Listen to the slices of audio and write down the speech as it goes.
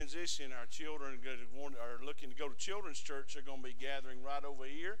transition. Our children are looking to go to children's church. They're going to be gathering right over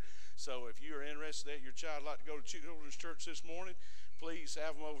here. So if you are interested that your child would like to go to children's church this morning, please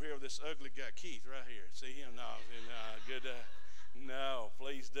have them over here with this ugly guy, Keith, right here. See him? No, good. No,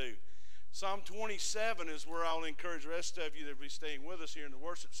 please do. Psalm 27 is where I'll encourage the rest of you that will be staying with us here in the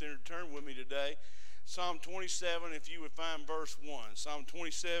worship center to turn with me today. Psalm 27, if you would find verse 1. Psalm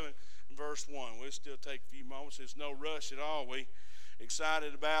 27, verse 1. We'll still take a few moments. There's no rush at all. We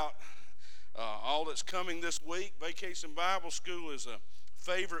excited about all that's coming this week. Vacation Bible School is a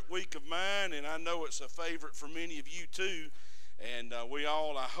favorite week of mine, and I know it's a favorite for many of you too. And we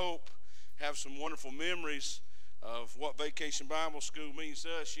all, I hope, have some wonderful memories of what Vacation Bible School means to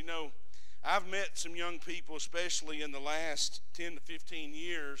us. You know, I've met some young people, especially in the last 10 to 15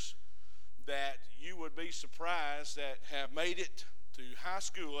 years, that you would be surprised that have made it to high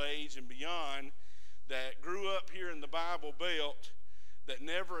school age and beyond, that grew up here in the Bible Belt, that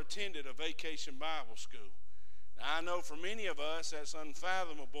never attended a Vacation Bible School. Now, I know for many of us that's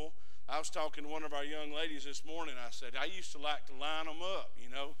unfathomable. I was talking to one of our young ladies this morning. I said, I used to like to line them up,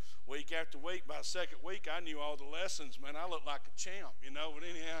 week after week. By the second week, I knew all the lessons. Man, I looked like a champ, But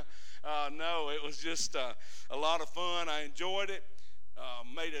anyhow, no, it was just a lot of fun. I enjoyed it.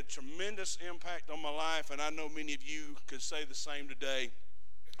 Made a tremendous impact on my life, and I know many of you could say the same today.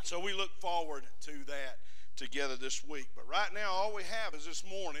 So we look forward to that together this week. But right now, all we have is this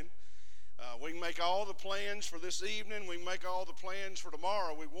morning. We can make all the plans for this evening. We can make all the plans for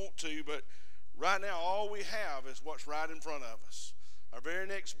tomorrow we want to, but right now all we have is what's right in front of us. Our very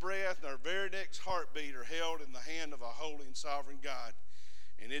next breath and our very next heartbeat are held in the hand of a holy and sovereign God.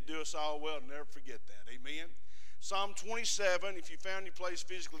 And it'd do us all well to never forget that. Amen. Psalm 27, if you found your place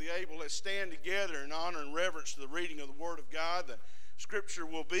physically able, let's stand together in honor and reverence to the reading of the Word of God. The Scripture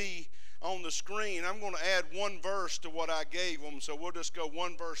will be on the screen. I'm going to add one verse to what I gave them, so we'll just go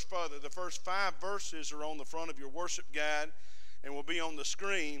one verse further. The first 5 verses are on the front of your worship guide and will be on the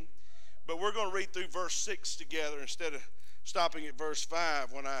screen. But we're going to read through verse 6 together instead of stopping at verse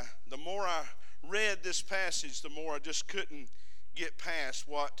 5. The more I read this passage, the more I just couldn't get past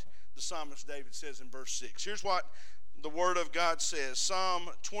what the psalmist David says in verse 6. Here's what the Word of God says. Psalm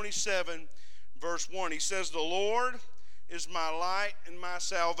 27, verse 1. He says, "The Lord is my light and my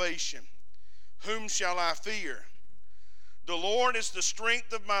salvation. Whom shall I fear? The Lord is the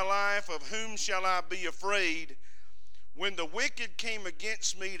strength of my life. Of whom shall I be afraid? When the wicked came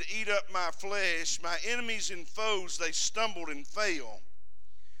against me to eat up my flesh, my enemies and foes, they stumbled and fell.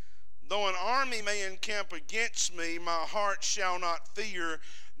 Though an army may encamp against me, my heart shall not fear.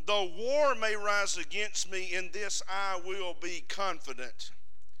 Though war may rise against me, in this I will be confident.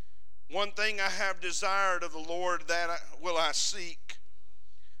 One thing I have desired of the Lord, that will I seek,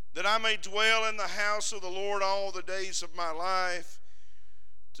 that I may dwell in the house of the Lord all the days of my life,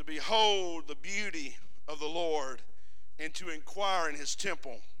 to behold the beauty of the Lord, and to inquire in his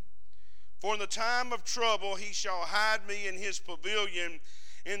temple. For in the time of trouble he shall hide me in his pavilion.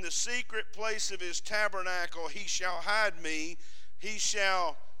 In the secret place of his tabernacle he shall hide me. He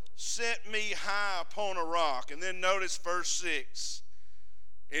shall set me high upon a rock." And then notice verse 6.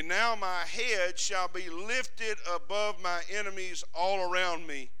 "And now my head shall be lifted above my enemies all around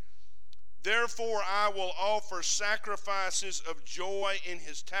me. Therefore I will offer sacrifices of joy in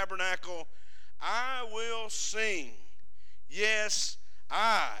his tabernacle. I will sing. Yes,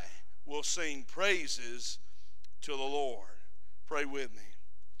 I will sing praises to the Lord." Pray with me.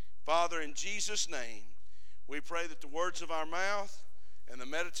 Father, in Jesus' name, we pray that the words of our mouth and the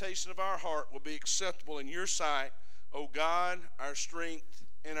meditation of our heart will be acceptable in your sight, O God, our strength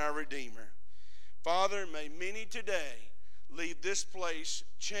and our Redeemer. Father, may many today leave this place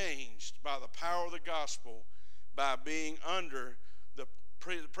changed by the power of the gospel, by being under the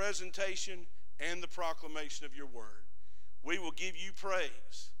presentation and the proclamation of your word. We will give you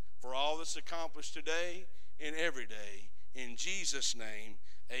praise for all that's accomplished today and every day. In Jesus' name,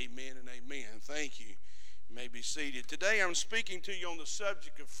 amen and amen. Thank you. You may be seated. Today I'm speaking to you on the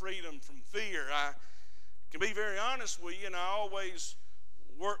subject of freedom from fear. I can be very honest with you, and I always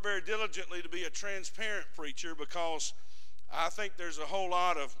work very diligently to be a transparent preacher, because I think there's a whole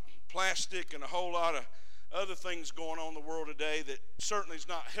lot of plastic and a whole lot of other things going on in the world today that certainly is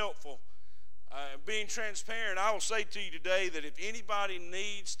not helpful. Being transparent, I will say to you today that if anybody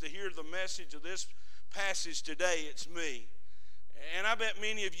needs to hear the message of this passage today, it's me. And I bet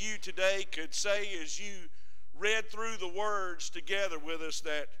many of you today could say, as you read through the words together with us,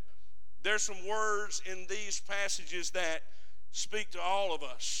 that there's some words in these passages that speak to all of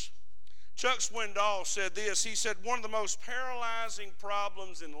us. Chuck Swindoll said this. He said, "One of the most paralyzing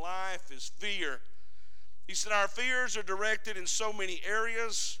problems in life is fear." He said, "Our fears are directed in so many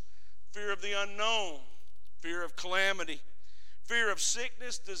areas. fear of the unknown, fear of calamity, fear of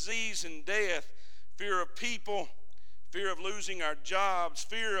sickness, disease, and death, fear of people, fear of losing our jobs,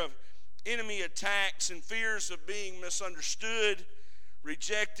 fear of enemy attacks, and fears of being misunderstood,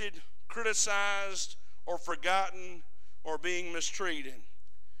 rejected, criticized, or forgotten, or being mistreated.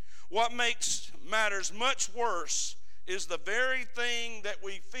 What makes matters much worse is the very thing that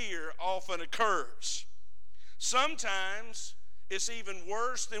we fear often occurs. Sometimes it's even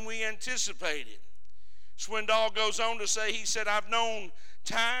worse than we anticipated. Swindoll goes on to say, he said, I've known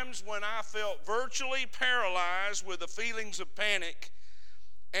times when I felt virtually paralyzed with the feelings of panic,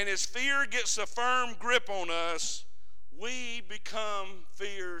 and as fear gets a firm grip on us, we become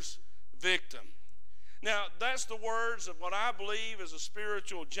fear's victim. Now, that's the words of what I believe is a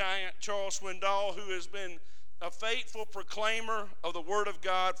spiritual giant, Charles Swindoll, who has been a faithful proclaimer of the Word of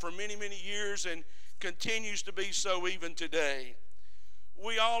God for many, many years and continues to be so even today.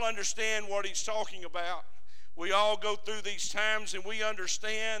 We all understand what he's talking about. We all go through these times and we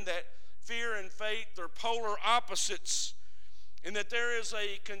understand that fear and faith are polar opposites, and that there is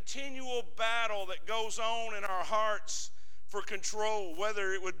a continual battle that goes on in our hearts for control,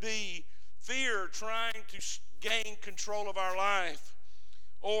 whether it would be fear trying to gain control of our life,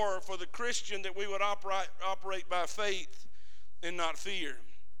 or for the Christian that we would operate by faith and not fear.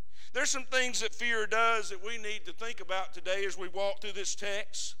 There's some things that fear does that we need to think about today as we walk through this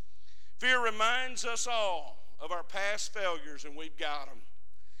text. Fear reminds us all of our past failures, and we've got them.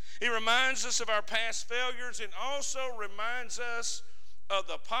 It reminds us of our past failures and also reminds us of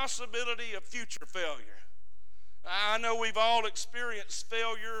the possibility of future failure. I know we've all experienced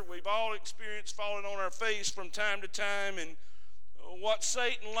failure. We've all experienced falling on our face from time to time, and what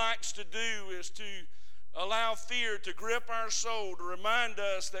Satan likes to do is to allow fear to grip our soul, to remind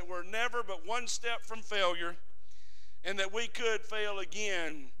us that we're never but one step from failure, and that we could fail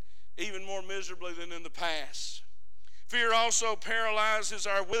again even more miserably than in the past. Fear also paralyzes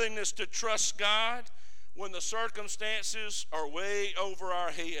our willingness to trust God when the circumstances are way over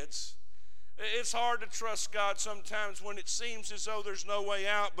our heads. It's hard to trust God sometimes when it seems as though there's no way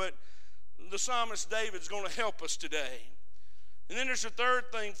out, but the psalmist David's going to help us today. And then there's a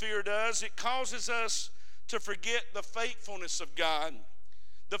third thing fear does. It causes us to forget the faithfulness of God.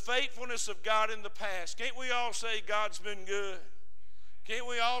 The faithfulness of God in the past. Can't we all say God's been good? Can't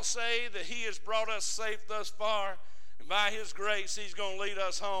we all say that He has brought us safe thus far, and by His grace He's going to lead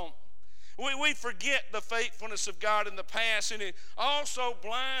us home? We forget the faithfulness of God in the past, and it also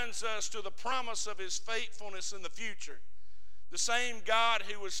blinds us to the promise of His faithfulness in the future. The same God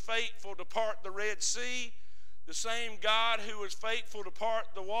who was faithful to part the Red Sea, the same God who was faithful to part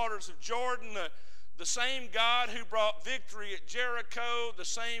the waters of Jordan, the same God who brought victory at Jericho, the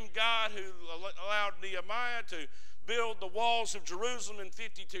same God who allowed Nehemiah to build the walls of Jerusalem in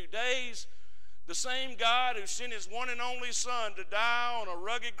 52 days, the same God who sent His one and only Son to die on a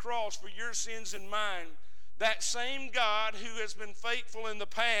rugged cross for your sins and mine, that same God who has been faithful in the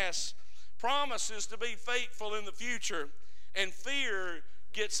past promises to be faithful in the future, and fear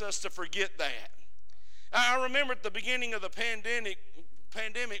gets us to forget that. I remember at the beginning of the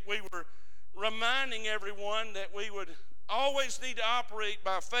pandemic, we were reminding everyone that we would always need to operate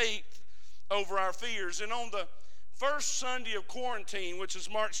by faith over our fears. And on the first Sunday of quarantine, which is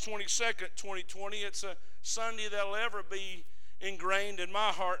March 22nd, 2020, it's a Sunday that'll ever be ingrained in my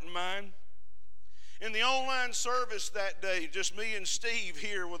heart and mind. In the online service that day, just me and Steve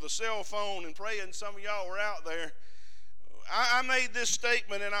here with a cell phone and praying some of y'all were out there, I made this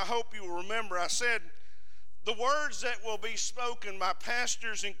statement, and I hope you will remember. I said, the words that will be spoken by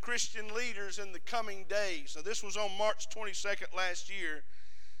pastors and Christian leaders in the coming days, now this was on March 22nd last year,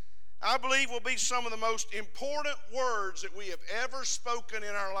 I believe will be some of the most important words that we have ever spoken in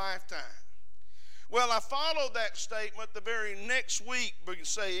our lifetime. Well, I followed that statement the very next week by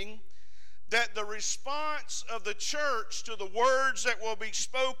saying that the response of the church to the words that will be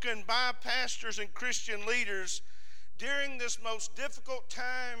spoken by pastors and Christian leaders during this most difficult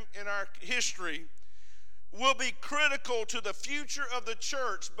time in our history will be critical to the future of the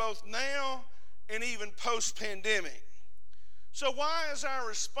church, both now and even post-pandemic. So why is our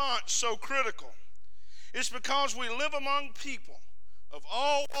response so critical? It's because we live among people of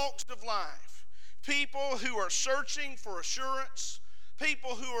all walks of life, people who are searching for assurance,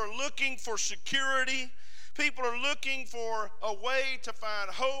 people who are looking for security, people are looking for a way to find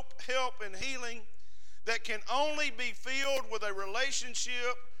hope, help, and healing that can only be filled with a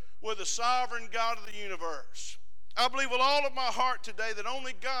relationship with the sovereign God of the universe. I believe with all of my heart today that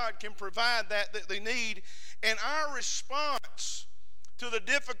only God can provide that they need, and our response to the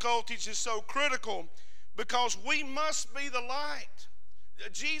difficulties is so critical because we must be the light.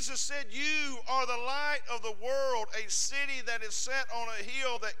 Jesus said, you are the light of the world, a city that is set on a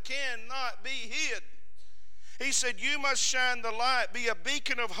hill that cannot be hid. He said, you must shine the light, be a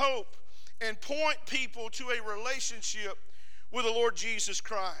beacon of hope, and point people to a relationship with the Lord Jesus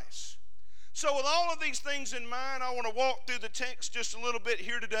Christ. So with all of these things in mind, I want to walk through the text just a little bit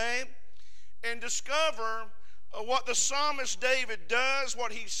here today and discover what the psalmist David does,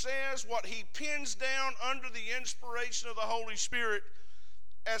 what he says, what he pins down under the inspiration of the Holy Spirit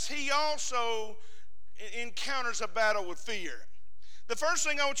as he also encounters a battle with fear. The first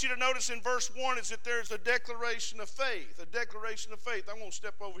thing I want you to notice in verse 1 is that there's a declaration of faith. A declaration of faith. I'm going to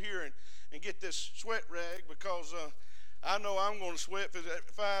step over here and get this sweat rag because I know I'm going to sweat if it's at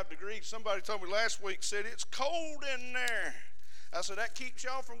 5 degrees. Somebody told me last week, said, it's cold in there. I said, that keeps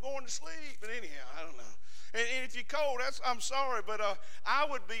y'all from going to sleep. But anyhow, I don't know. And if you're cold, I'm sorry, but I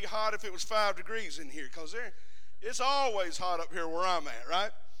would be hot if it was 5 degrees in here because it's always hot up here where I'm at,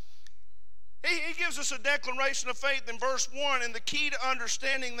 right? He gives us a declaration of faith in verse 1, and the key to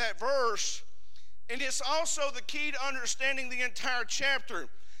understanding that verse, and it's also the key to understanding the entire chapter.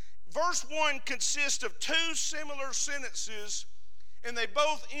 Verse 1 consists of two similar sentences, and they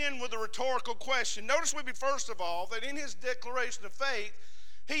both end with a rhetorical question. Notice with me, first of all, that in his declaration of faith,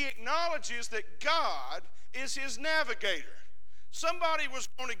 he acknowledges that God is his navigator. Somebody was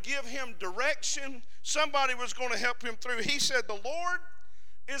going to give him direction. Somebody was going to help him through. He said, the Lord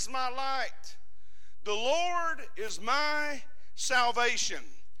is my light. The Lord is my salvation.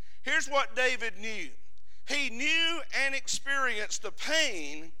 Here's what David knew. He knew and experienced the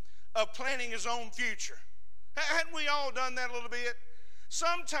pain of planning his own future. Hadn't we all done that a little bit?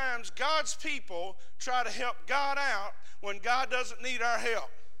 Sometimes God's people try to help God out when God doesn't need our help.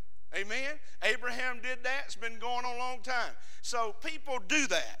 Amen? Abraham did that. It's been going on a long time. So people do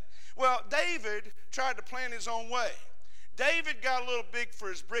that. Well, David tried to plan his own way. David got a little big for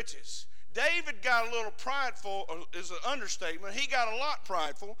his britches. David got a little prideful, is an understatement. He got a lot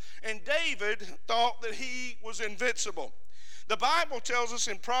prideful, and David thought that he was invincible. The Bible tells us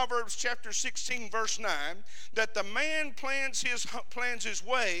in Proverbs chapter 16, verse 9, that the man plans his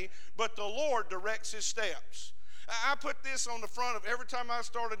way, but the Lord directs his steps. I put this on the front of every time I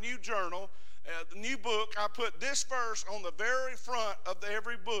start a new journal, the new book, I put this verse on the very front of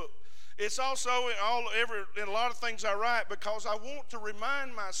every book. It's also in a lot of things I write because I want to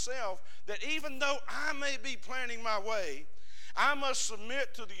remind myself that even though I may be planning my way, I must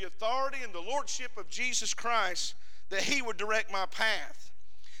submit to the authority and the lordship of Jesus Christ that he would direct my path.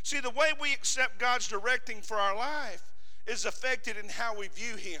 See, the way we accept God's directing for our life is affected in how we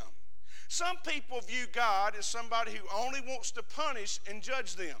view him. Some people view God as somebody who only wants to punish and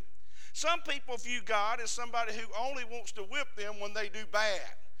judge them. Some people view God as somebody who only wants to whip them when they do bad.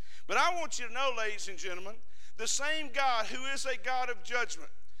 But I want you to know, ladies and gentlemen, the same God who is a God of judgment,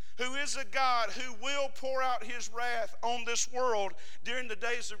 who is a God who will pour out his wrath on this world during the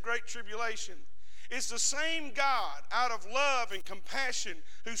days of great tribulation, it's the same God out of love and compassion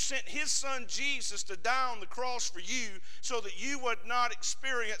who sent his son Jesus to die on the cross for you so that you would not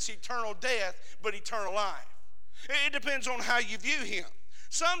experience eternal death but eternal life. It depends on how you view him.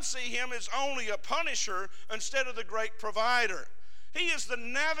 Some see him as only a punisher instead of the great provider. He is the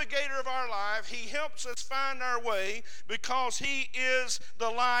navigator of our life. He helps us find our way because he is the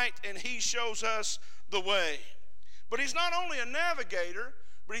light and he shows us the way. But he's not only a navigator,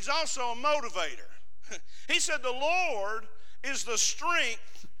 but he's also a motivator. He said, the Lord is the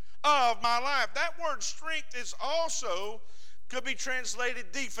strength of my life. That word strength is also, could be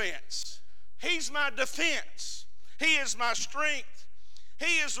translated defense. He's my defense. He is my strength.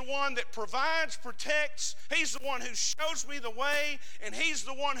 He is the one that provides, protects. He's the one who shows me the way, and he's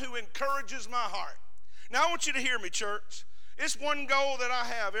the one who encourages my heart. Now I want you to hear me, church. It's one goal that I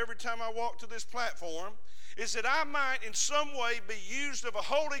have every time I walk to this platform, is that I might in some way be used of a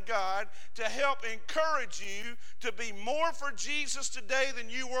holy God to help encourage you to be more for Jesus today than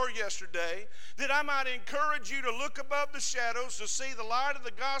you were yesterday, that I might encourage you to look above the shadows to see the light of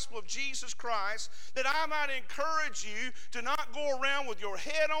the gospel of Jesus Christ, that I might encourage you to not go around with your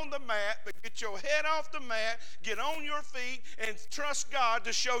head on the mat, but get your head off the mat, get on your feet, and trust God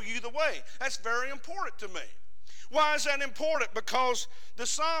to show you the way. That's very important to me. Why is that important? Because the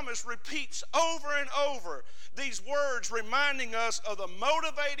psalmist repeats over and over these words reminding us of the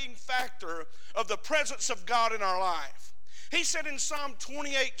motivating factor of the presence of God in our life. He said in Psalm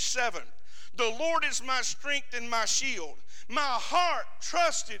 28:7, the Lord is my strength and my shield. My heart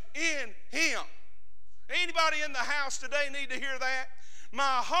trusted in him. Anybody in the house today need to hear that? My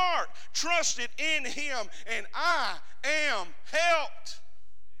heart trusted in him and I am helped.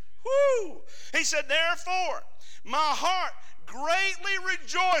 Woo! He said, therefore, my heart greatly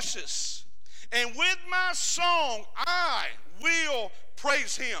rejoices, and with my song I will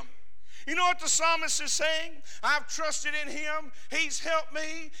praise him. You know what the psalmist is saying? I've trusted in him. He's helped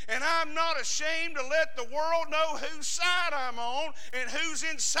me, and I'm not ashamed to let the world know whose side I'm on and who's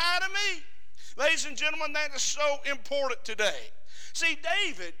inside of me. Ladies and gentlemen, that is so important today. See,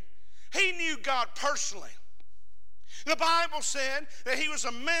 David, he knew God personally. The Bible said that he was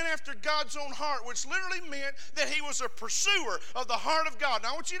a man after God's own heart, which literally meant that he was a pursuer of the heart of God.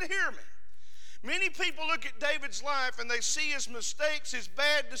 Now, I want you to hear me. Many people look at David's life and they see his mistakes, his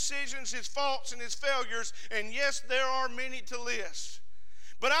bad decisions, his faults, and his failures, and yes, there are many to list.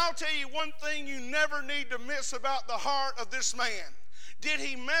 But I'll tell you one thing you never need to miss about the heart of this man. Did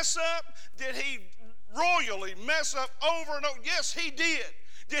he mess up? Did he royally mess up over and over? Yes, he did.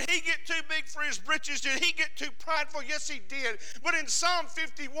 Did he get too big for his britches? Did he get too prideful? Yes, he did. But in Psalm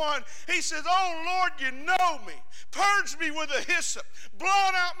 51, he says, oh, Lord, you know me. Purge me with a hyssop.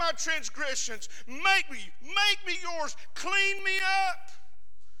 Blot out my transgressions. Make me yours. Clean me up.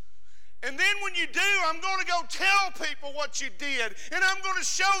 And then when you do, I'm going to go tell people what you did. And I'm going to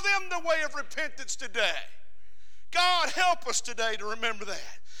show them the way of repentance today. God, help us today to remember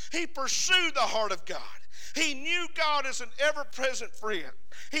that. He pursued the heart of God. He knew God as an ever-present friend.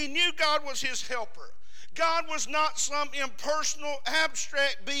 He knew God was his helper. God was not some impersonal,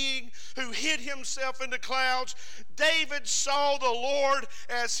 abstract being who hid himself in the clouds. David saw the Lord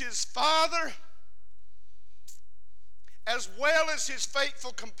as his father, as well as his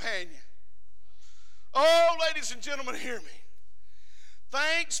faithful companion. Oh, ladies and gentlemen, hear me.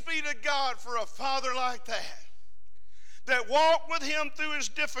 Thanks be to God for a father like that walked with him through his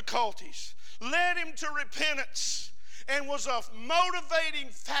difficulties, led him to repentance, and was a motivating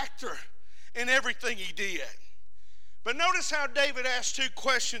factor in everything he did. But notice how David asked two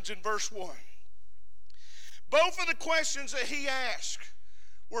questions in verse 1. Both of the questions that he asked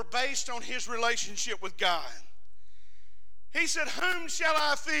were based on his relationship with God. He said, whom shall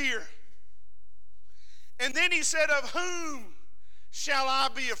I fear? And then he said, of whom shall I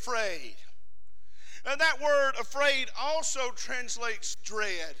be afraid? And that word afraid also translates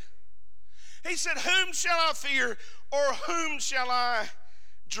dread. He said, whom shall I fear, or whom shall I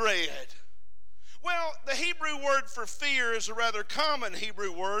dread? Well, the Hebrew word for fear is a rather common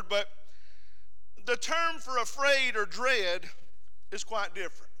Hebrew word, but the term for afraid or dread is quite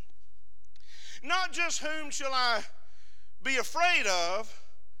different. Not just whom shall I be afraid of,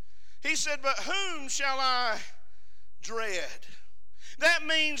 he said, but whom shall I dread? That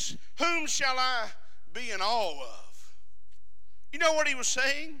means whom shall I be in awe of? You know what he was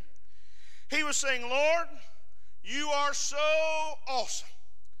saying? He was saying, Lord, you are so awesome.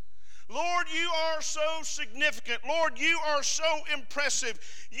 Lord, you are so significant. Lord, you are so impressive.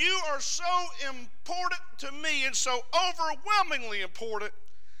 You are so important to me and so overwhelmingly important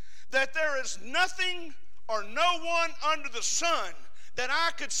that there is nothing or no one under the sun that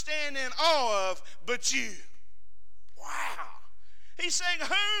I could stand in awe of but you. Wow. He's saying,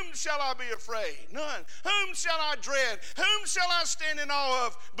 whom shall I be afraid? None. Whom shall I dread? Whom shall I stand in awe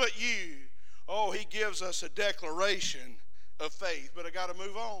of but you? Oh, he gives us a declaration of faith. But I got to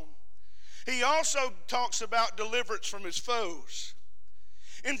move on. He also talks about deliverance from his foes.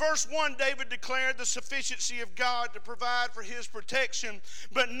 In verse 1, David declared the sufficiency of God to provide for his protection.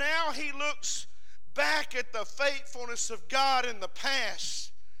 But now he looks back at the faithfulness of God in the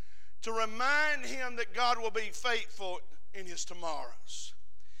past to remind him that God will be faithful in his tomorrows.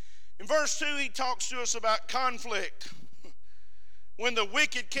 In verse 2, he talks to us about conflict. When the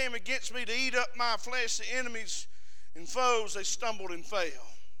wicked came against me to eat up my flesh, the enemies and foes, they stumbled and fell.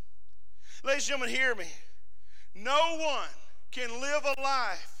 Ladies and gentlemen, hear me. No one can live a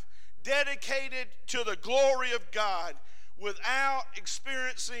life dedicated to the glory of God without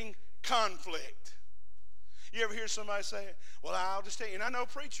experiencing conflict. You ever hear somebody say, well, I'll just tell you, and I know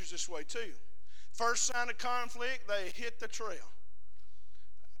preachers this way too. First sign of conflict, they hit the trail.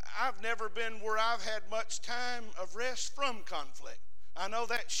 I've never been where I've had much time of rest from conflict. I know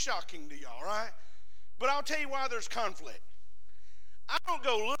that's shocking to y'all, right? But I'll tell you why there's conflict. I don't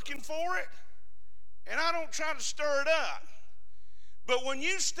go looking for it, and I don't try to stir it up. But when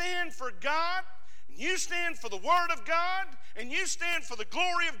you stand for God, and you stand for the Word of God, and you stand for the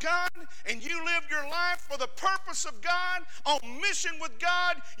glory of God, and you live your life for the purpose of God, on mission with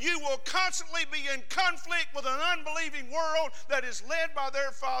God, you will constantly be in conflict with an unbelieving world that is led by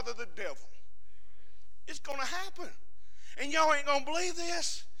their father, the devil. It's going to happen. And y'all ain't going to believe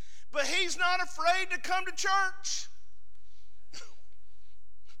this, but he's not afraid to come to church.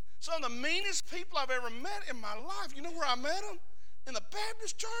 Some of the meanest people I've ever met in my life, you know where I met them? In the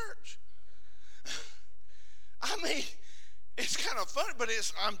Baptist church. I mean, It's kind of funny, but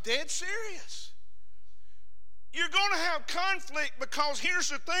I'm dead serious. You're going to have conflict because here's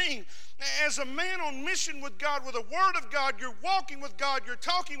the thing. As a man on mission with God, with the Word of God, you're walking with God, you're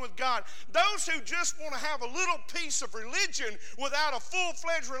talking with God. Those who just want to have a little piece of religion without a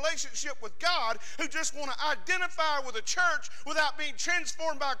full-fledged relationship with God, who just want to identify with a church without being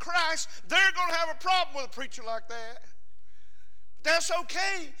transformed by Christ, they're going to have a problem with a preacher like that. That's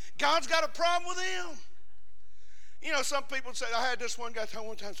okay. God's got a problem with them. You know, some people say, I had this one guy tell me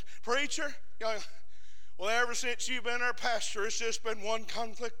one time, preacher, you know, well, ever since you've been our pastor, it's just been one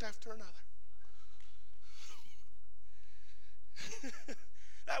conflict after another.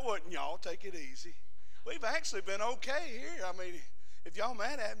 That wasn't y'all. Take it easy. We've actually been okay here. I mean, if y'all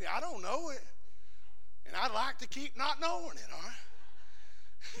mad at me, I don't know it. And I'd like to keep not knowing it, all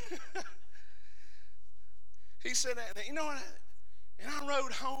right? He said, you know what? And I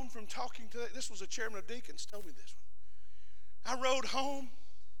rode home from talking to, this was a chairman of deacons, told me this one. I rode home.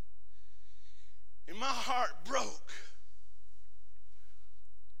 And my heart broke.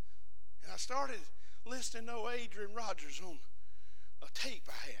 And I started listening to Adrian Rogers on a tape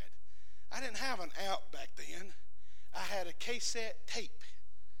I had. I didn't have an out back then. I had a cassette tape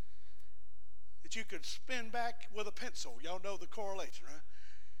that you could spin back with a pencil. Y'all know the correlation, right?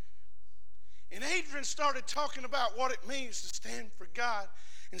 And Adrian started talking about what it means to stand for God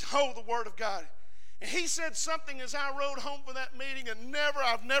and hold the Word of God. And he said something as I rode home from that meeting, and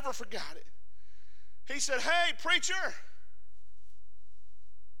I've never forgot it. He said, hey, preacher.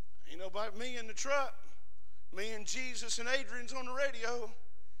 Ain't nobody, me in the truck. Me and Jesus and Adrian's on the radio.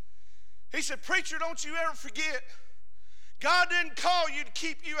 He said, preacher, don't you ever forget, God didn't call you to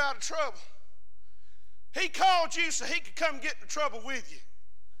keep you out of trouble. He called you so he could come get in trouble with you.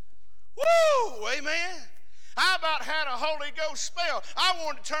 Woo, amen. I about had a Holy Ghost spell. I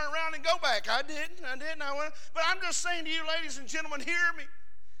wanted to turn around and go back. I didn't. But I'm just saying to you, ladies and gentlemen, hear me.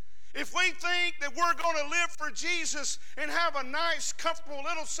 If we think that we're going to live for Jesus and have a nice, comfortable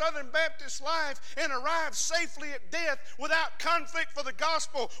little Southern Baptist life and arrive safely at death without conflict for the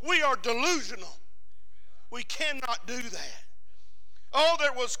gospel, we are delusional. We cannot do that. Oh,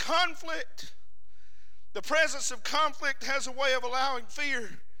 there was conflict. The presence of conflict has a way of allowing fear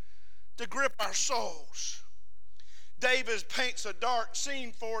to grip our souls. David paints a dark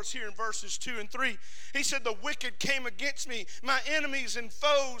scene for us here in verses 2 and 3. He said, the wicked came against me, my enemies and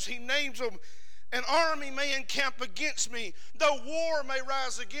foes, he names them. An army may encamp against me, though war may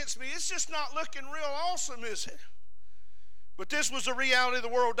rise against me. It's just not looking real awesome, is it? But this was the reality of the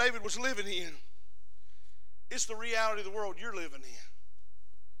world David was living in. It's the reality of the world you're living in.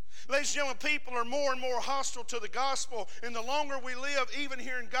 Ladies and gentlemen, people are more and more hostile to the gospel, and the longer we live, even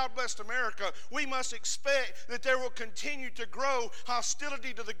here in God Bless America, we must expect that there will continue to grow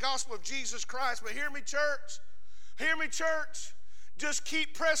hostility to the gospel of Jesus Christ. But hear me, church. Hear me, church. Just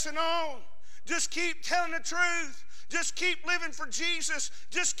keep pressing on. Just keep telling the truth. Just keep living for Jesus.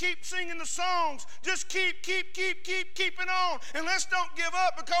 Just keep singing the songs. Just keeping on. And let's don't give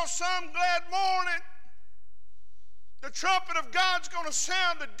up, because some glad morning, the trumpet of God's going to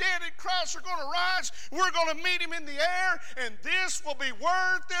sound. The dead in Christ are going to rise. We're going to meet him in the air, and this will be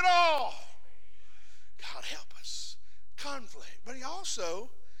worth it all. God help us. Conflict. But he also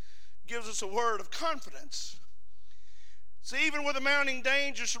gives us a word of confidence. See, even with the mounting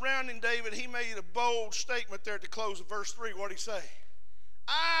danger surrounding David, he made a bold statement there at the close of verse 3. What did he say?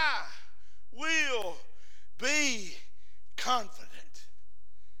 I will be confident.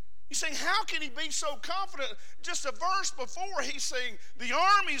 He's saying, how can he be so confident? Just a verse before, he's saying, the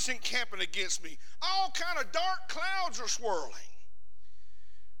army's encamping against me. All kind of dark clouds are swirling.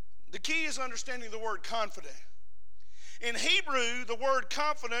 The key is understanding the word confident. In Hebrew, the word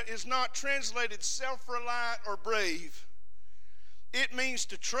confident is not translated self-reliant or brave. It means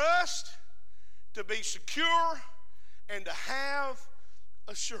to trust, to be secure, and to have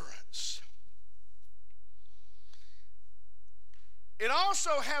assurance. It also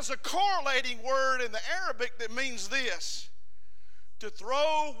has a correlating word in the Arabic that means this: to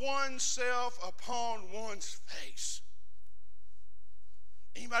throw oneself upon one's face.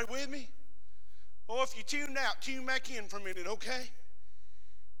 Anybody with me? Oh, if you tuned out, tune back in for a minute, okay?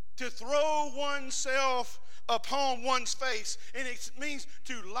 To throw oneself upon one's face. And it means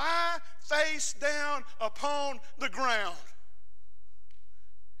to lie face down upon the ground.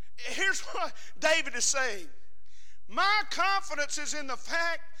 Here's what David is saying. My confidence is in the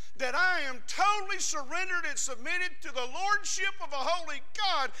fact that I am totally surrendered and submitted to the lordship of a holy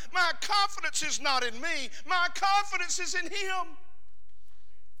God. My confidence is not in me. My confidence is in him.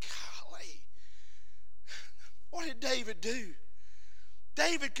 Golly. What did David do?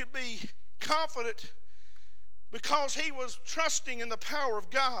 David could be confident because he was trusting in the power of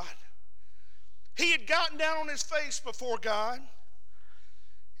God. He had gotten down on his face before God,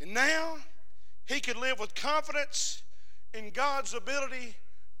 and now he could live with confidence in God's ability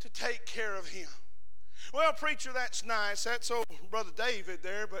to take care of him. Well, preacher, that's nice. That's old Brother David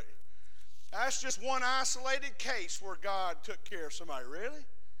there, but that's just one isolated case where God took care of somebody. Really?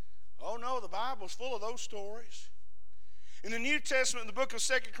 Oh, no, the Bible's full of those stories. In the New Testament, in the book of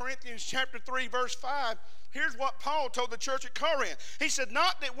 2 Corinthians chapter 3, verse 5, here's what Paul told the church at Corinth. He said,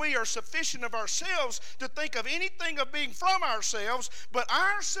 not that we are sufficient of ourselves to think of anything of being from ourselves, but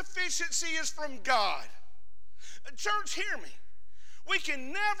our sufficiency is from God. Church, hear me. We can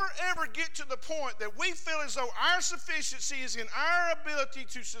never, ever get to the point that we feel as though our sufficiency is in our ability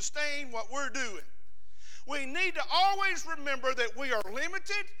to sustain what we're doing. We need to always remember that we are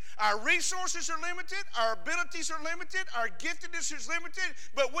limited, our resources are limited, our abilities are limited, our giftedness is limited,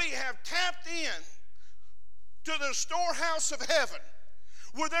 but we have tapped in to the storehouse of heaven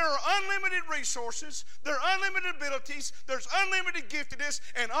where there are unlimited resources, there are unlimited abilities, there's unlimited giftedness,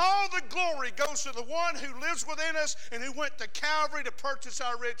 and all the glory goes to the one who lives within us and who went to Calvary to purchase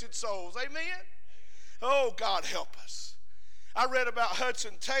our wretched souls. Amen? Oh, God help us. I read about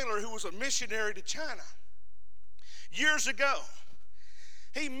Hudson Taylor, who was a missionary to China. Years ago,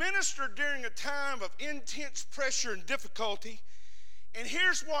 he ministered during a time of intense pressure and difficulty, and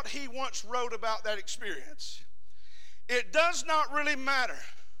here's what he once wrote about that experience. It does not really matter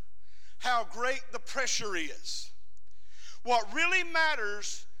how great the pressure is. What really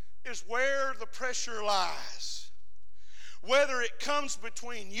matters is where the pressure lies. Whether it comes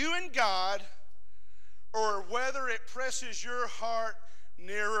between you and God or whether it presses your heart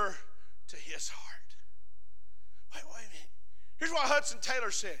nearer to his heart. Wait a minute. Here's what Hudson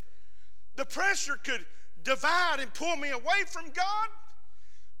Taylor said. The pressure could divide and pull me away from God,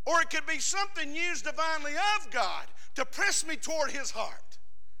 or it could be something used divinely of God to press me toward his heart.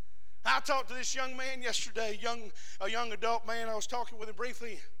 I talked to this young man yesterday, a young adult man. I was talking with him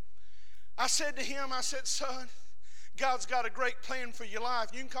briefly. I said to him, I said, son, God's got a great plan for your life.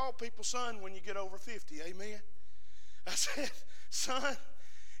 You can call people son when you get over 50, amen? I said, son,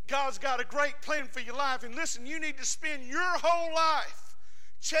 God's got a great plan for your life. And listen, you need to spend your whole life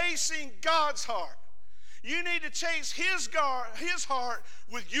chasing God's heart. You need to chase his heart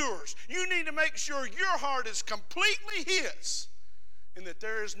with yours. You need to make sure your heart is completely his and that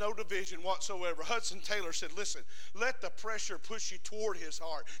there is no division whatsoever. Hudson Taylor said, listen, let the pressure push you toward his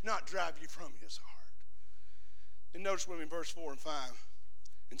heart, not drive you from his heart. And notice with me in verse 4 and 5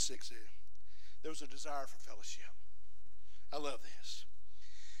 and 6 there. There was a desire for fellowship. I love this.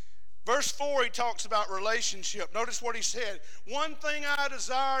 Verse 4, he talks about relationship. Notice what he said. One thing I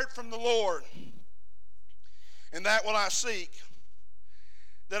desired from the Lord, and that will I seek,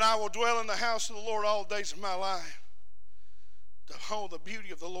 that I will dwell in the house of the Lord all the days of my life, to behold the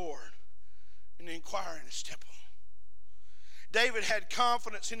beauty of the Lord and to inquire in his temple. David had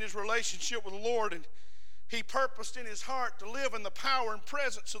confidence in his relationship with the Lord, and he purposed in his heart to live in the power and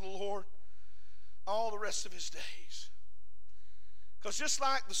presence of the Lord all the rest of his days. Because just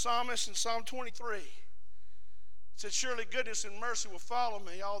like the psalmist in Psalm 23 said, surely goodness and mercy will follow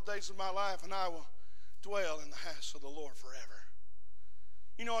me all the days of my life, and I will dwell in the house of the Lord forever.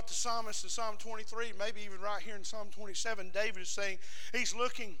 You know what the psalmist in Psalm 23, maybe even right here in Psalm 27, David is saying, he's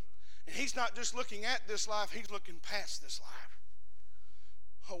looking, and he's not just looking at this life, he's looking past this life.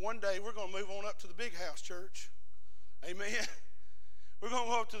 Oh, one day we're going to move on up to the big house, church. Amen. We're going to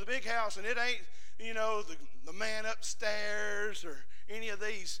go up to the big house, and it ain't, you know, the man upstairs or any of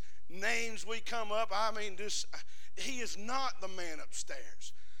these names we come up. I mean, he is not the man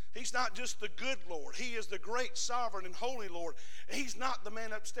upstairs. He's not just the good Lord. He is the great sovereign and holy Lord. He's not the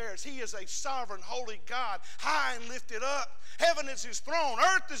man upstairs. He is a sovereign, holy God, high and lifted up. Heaven is his throne.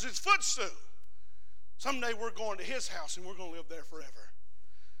 Earth is his footstool. Someday we're going to his house and we're going to live there forever.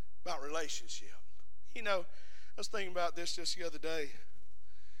 About relationship. You know, I was thinking about this just the other day.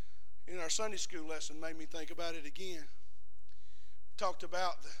 In our Sunday school lesson, made me think about it again. Talked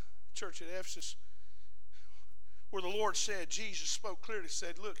about the church at Ephesus, where the Lord said, Jesus spoke clearly,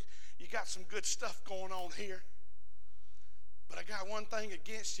 said, look, you got some good stuff going on here, but I got one thing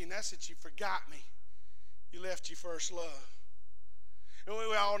against you, and that's that you forgot me. You left your first love. And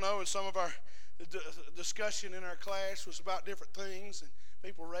we all know in some of our discussion in our class was about different things and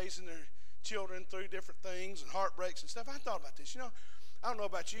people raising their children through different things and heartbreaks and stuff. I thought about this. You know, I don't know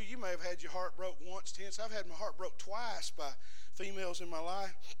about you. You may have had your heart broke once, twice. I've had my heart broke twice by females in my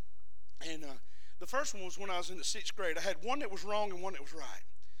life. And the first one was when I was in the 6th grade. I had one that was wrong and one that was right.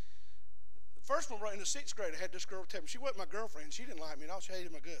 The first one right in the 6th grade, I had this girl tell me. She wasn't my girlfriend. She didn't like me at all. She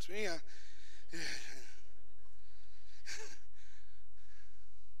hated my guts. But anyhow,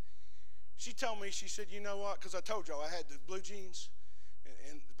 She told me, she said, you know what, because I told y'all I had the blue jeans,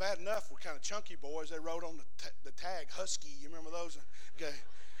 and bad enough were kind of chunky boys. They wrote on the tag, Husky. You remember those? Okay.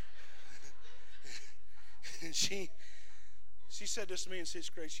 And she said this to me in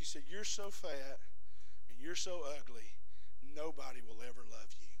 6th grade. She said, you're so fat and you're so ugly, nobody will ever love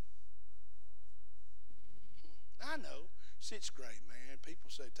you. I know, 6th grade, man. People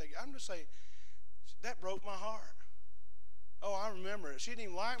say, take it. I'm just saying, that broke my heart. Oh, I remember it. She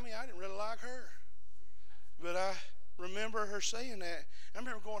didn't even like me. I didn't really like her. But I remember her saying that. I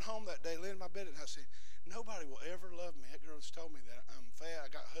remember going home that day, laying in my bed, and I said, nobody will ever love me. That girl just told me that I'm fat. I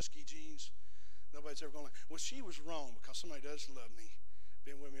got husky jeans. Nobody's ever going to like. Well, she was wrong, because somebody does love me.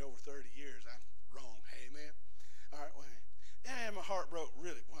 Been with me over 30 years. I'm wrong. Hey, man. All right, wait. Yeah, my heart broke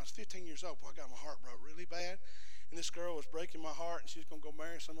really. When I was 15 years old, boy, I got my heart broke really bad. And this girl was breaking my heart, and she was going to go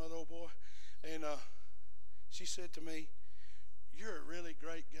marry some other old boy. And she said to me, you're a really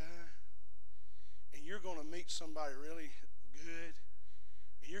great guy, and you're going to meet somebody really good,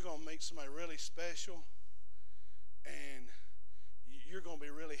 and you're going to meet somebody really special, and you're going to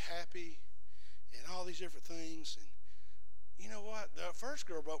be really happy, and all these different things. And you know what? The first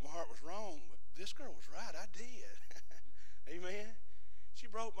girl broke my heart was wrong, but this girl was right. I did. Amen. She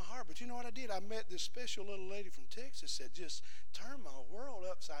broke my heart, but you know what I did? I met this special little lady from Texas that just turned my world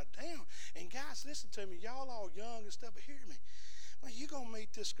upside down. And guys, listen to me. Y'all all young and stuff, but hear me. Well, you're going to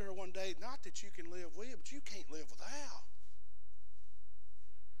meet this girl one day, not that you can live with, but you can't live without.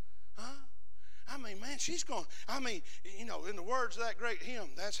 Huh? I mean, man, she's going, you know, in the words of that great hymn,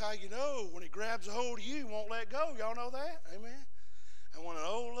 that's how you know when he grabs a hold of you, he won't let go. Y'all know that? Amen? And when an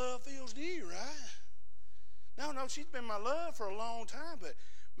old love feels new, right? No, she's been my love for a long time, but,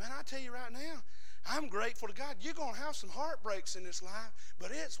 man, I tell you right now, I'm grateful to God. You're going to have some heartbreaks in this life, but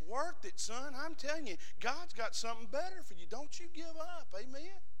it's worth it, son. I'm telling you, God's got something better for you. Don't you give up.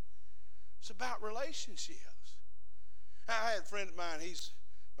 Amen? It's about relationships. I had a friend of mine. He's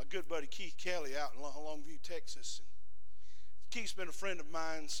my good buddy Keith Kelly out in Longview, Texas. And Keith's been a friend of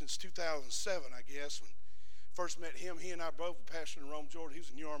mine since 2007, I guess. When I first met him, he and I both were pastoring in Rome, Georgia. He was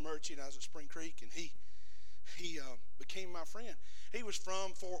in New Ormurchie, and I was at Spring Creek, and he became my friend. He was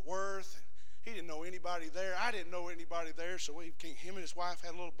from Fort Worth, and he didn't know anybody there. I didn't know anybody there, so him and his wife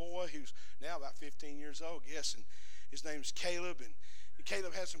had a little boy who's now about 15 years old, I guess, and his name's Caleb. And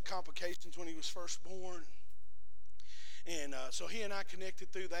Caleb had some complications when he was first born. And so he and I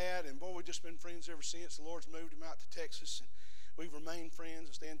connected through that, and boy, we've just been friends ever since. The Lord's moved him out to Texas, and we've remained friends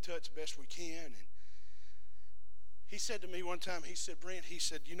and stay in touch the best we can. And he said to me one time, he said, Brent, he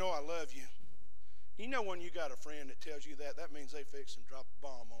said, you know I love you. You know when you got a friend that tells you that means they fix and drop a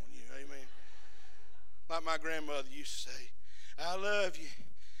bomb on you. Amen. Like my grandmother used to say, I love you,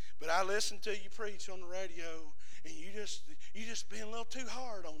 but I listen to you preach on the radio, and you just being a little too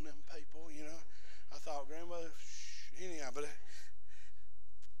hard on them people, you know. I thought, grandmother, anyhow,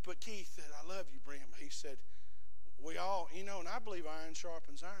 but Keith said, I love you, Brent. He said, we all, you know, and I believe iron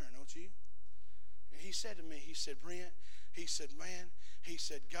sharpens iron, don't you? And he said to me, he said, Brent, he said, man, he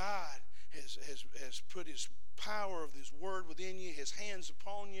said, God has put his power of his word within you, his hands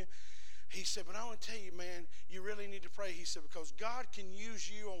upon you. He said, but I want to tell you, man, you really need to pray. He said, because God can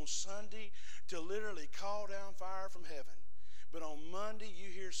use you on Sunday to literally call down fire from heaven. But on Monday,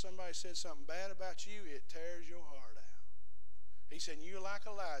 you hear somebody said something bad about you, it tears your heart out. He said, you're like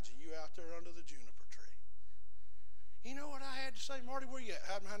Elijah, you out there under the juniper tree. You know what I had to say, Marty? Where you at?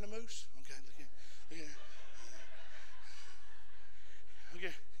 Hide behind the moose? Okay, look here.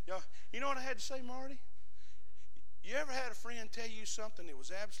 Okay, y'all, you know what I had to say, Marty? You ever had a friend tell you something that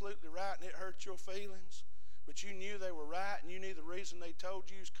was absolutely right and it hurt your feelings, but you knew they were right and you knew the reason they told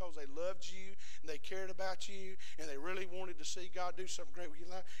you is because they loved you and they cared about you and they really wanted to see God do something great with your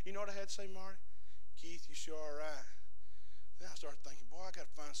life? You know what I had to say, Marty? Keith, you sure are right. Then I started thinking, boy, I got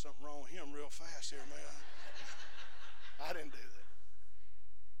to find something wrong with him real fast here, man. I didn't do that.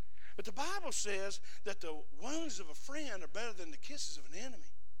 But the Bible says that the wounds of a friend are better than the kisses of an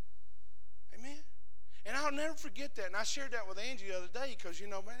enemy. Amen? And I'll never forget that. And I shared that with Angie the other day because, you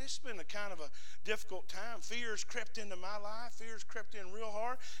know, man, it's been a kind of a difficult time. Fear's crept into my life. Fear's crept in real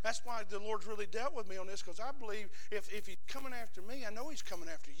hard. That's why the Lord's really dealt with me on this, because I believe if he's coming after me, I know he's coming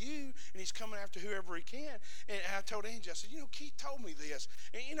after you, and he's coming after whoever he can. And I told Angie, I said, you know, Keith told me this.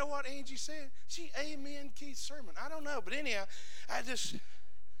 And you know what Angie said? She amen Keith's sermon. I don't know. But anyhow,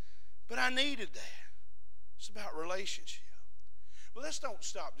 but I needed that. It's about relationship. Well, let's don't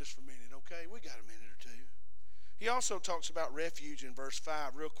stop just for a minute, okay? We got a minute or two. He also talks about refuge in verse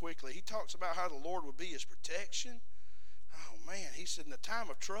 5 real quickly. He talks about how the Lord would be his protection. Oh, man. He said, in a time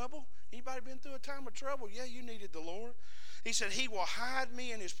of trouble? Anybody been through a time of trouble? Yeah, you needed the Lord. He said, he will hide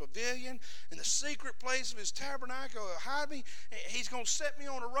me in his pavilion, in the secret place of his tabernacle. He'll hide me. He's going to set me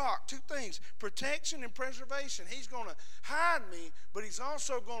on a rock. Two things, protection and preservation. He's going to hide me, but he's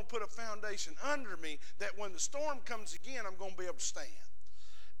also going to put a foundation under me that when the storm comes again, I'm going to be able to stand.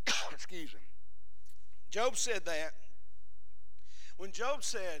 Excuse me. Job said that. When Job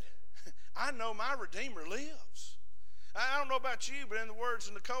said, I know my Redeemer lives. I don't know about you, but in the words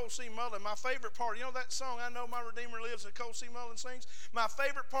of Nicole C. Mullen, my favorite part, you know that song, I Know My Redeemer Lives, Nicole C. Mullen sings? My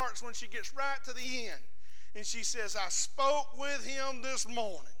favorite part is when she gets right to the end, and she says, I spoke with him this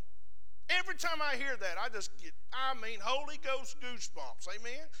morning. Every time I hear that, I just get, Holy Ghost goosebumps,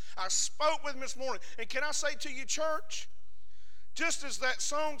 amen? I spoke with him this morning. And can I say to you, church, just as that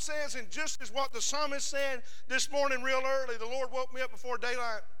song says, and just as what the psalmist said this morning real early, the Lord woke me up before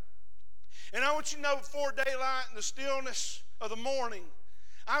daylight. And I want you to know, before daylight in the stillness of the morning,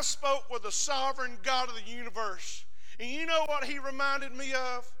 I spoke with the sovereign God of the universe. And you know what he reminded me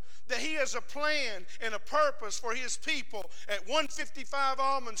of? That he has a plan and a purpose for his people at 155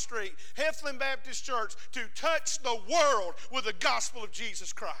 Almond Street, Heflin Baptist Church, to touch the world with the gospel of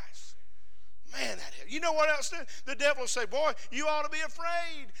Jesus Christ. Man, you know what else? The devil will say, boy, you ought to be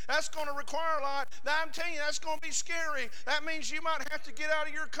afraid. That's going to require a lot. I'm telling you, that's going to be scary. That means you might have to get out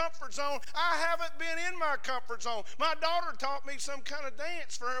of your comfort zone. I haven't been in my comfort zone. My daughter taught me some kind of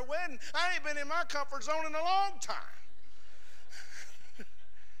dance for her wedding. I ain't been in my comfort zone in a long time.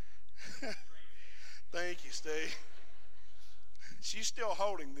 Thank you, Steve. She's still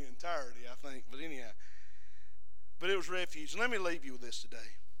holding the entirety, I think. But anyhow, but it was refuge. Let me leave you with this today.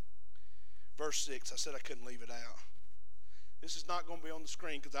 Verse 6, I said I couldn't leave it out. This is not going to be on the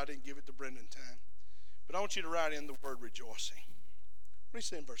screen because I didn't give it to Brendan time. But I want you to write in the word rejoicing. What do you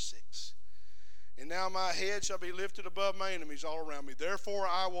say in verse 6? And now my head shall be lifted above my enemies all around me. Therefore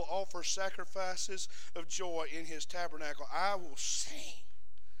I will offer sacrifices of joy in his tabernacle. I will sing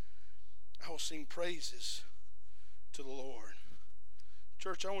praises to the Lord.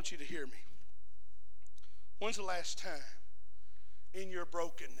 Church, I want you to hear me. When's the last time in your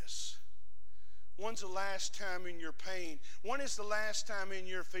brokenness? When's the last time in your pain? When is the last time in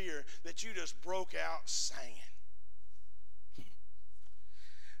your fear that you just broke out singing?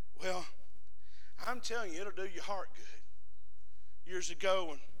 Well, I'm telling you, it'll do your heart good. Years ago,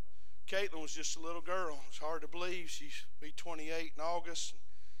 when Caitlin was just a little girl, it's hard to believe she's be 28 in August.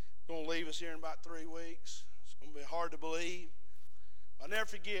 Going to leave us here in about 3 weeks. It's going to be hard to believe. I'll never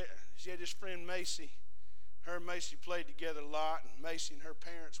forget, she had this friend Macy. Her and Macy played together a lot, and Macy and her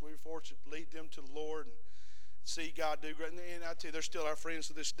parents, we were fortunate to lead them to the Lord and see God do great. And I tell you, they're still our friends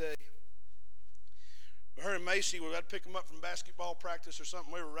to this day. But her and Macy, we had to pick them up from basketball practice or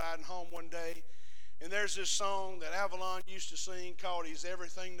something. We were riding home one day, and there's this song that Avalon used to sing called He's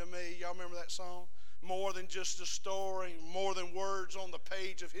Everything to Me. Y'all remember that song? More than just a story, more than words on the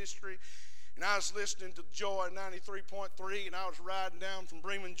page of history. And I was listening to Joy 93.3, and I was riding down from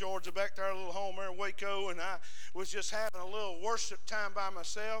Bremen, Georgia, back to our little home there in Waco, and I was just having a little worship time by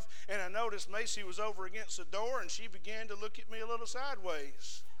myself, and I noticed Macy was over against the door, and she began to look at me a little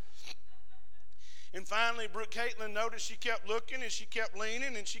sideways. And finally, Caitlin noticed she kept looking, and she kept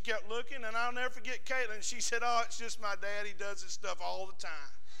leaning, and she kept looking, and I'll never forget Caitlin. She said, oh, it's just my dad. He does this stuff all the time.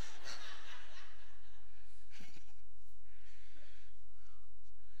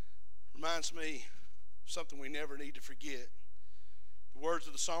 Reminds me of something we never need to forget. The words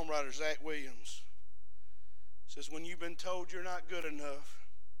of the songwriter Zach Williams says, when you've been told you're not good enough,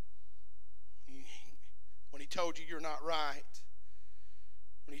 when he told you you're not right,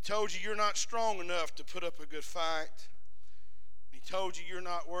 when he told you you're not strong enough to put up a good fight, when he told you you're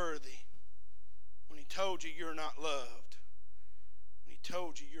not worthy, when he told you you're not loved, when he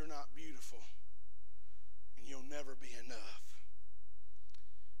told you you're not beautiful, and you'll never be enough.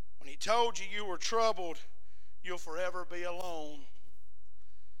 When he told you you were troubled, you'll forever be alone.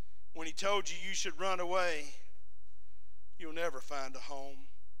 When he told you you should run away, you'll never find a home.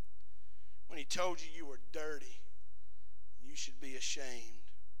 When he told you you were dirty, you should be ashamed.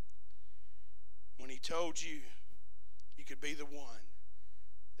 When he told you you could be the one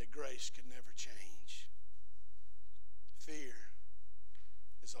that grace could never change. Fear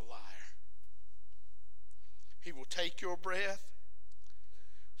is a liar. He will take your breath,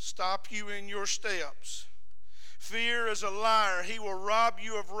 stop you in your steps. Fear is a liar. He will rob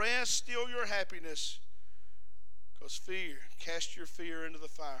you of rest, steal your happiness. Because fear, cast your fear into the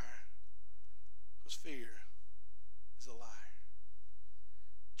fire. Because fear is a liar.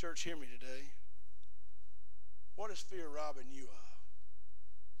 Church, hear me today. What is fear robbing you of?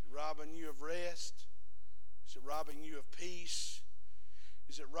 Is it robbing you of rest? Is it robbing you of peace?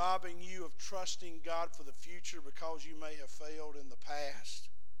 Is it robbing you of trusting God for the future because you may have failed in the past?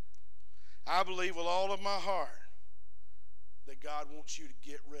 I believe with all of my heart that God wants you to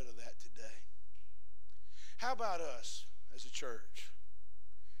get rid of that today. How about us as a church?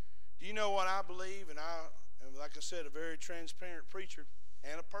 Do you know what I believe? And like I said, a very transparent preacher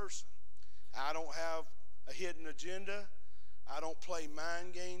and a person. I don't have a hidden agenda. I don't play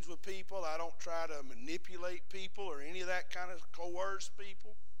mind games with people. I don't try to manipulate people or any of that kind of coerce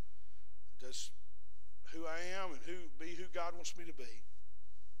people. Just who I am and be who God wants me to be.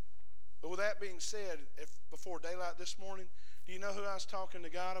 But with that being said, before daylight this morning, do you know who I was talking to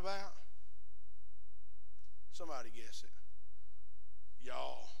God about? Somebody guess it.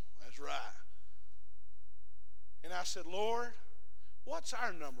 Y'all. That's right. And I said, Lord, what's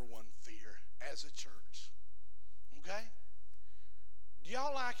our number one fear as a church? Okay? Do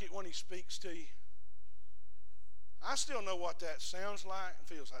y'all like it when he speaks to you? I still know what that sounds like and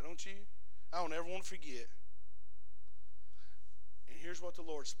feels like, don't you? I don't ever want to forget. And here's what the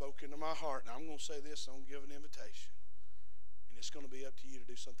Lord spoke into my heart. And I'm going to say this, I'm going to give an invitation. And it's going to be up to you to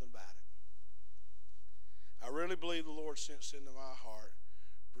do something about it. I really believe the Lord sensed into my heart,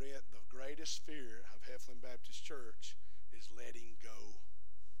 Brent, the greatest fear of Heflin Baptist Church is letting go.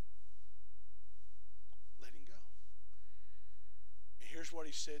 Letting go. And here's what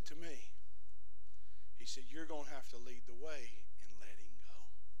he said to me. He said, you're going to have to lead the way in letting go.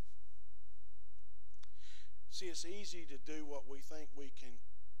 See, it's easy to do what we think we can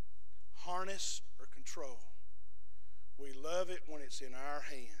harness or control. We love it when it's in our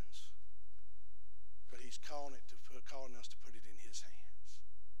hands. But he's calling us to put it in his hands.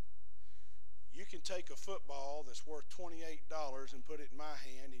 You can take a football that's worth $28 and put it in my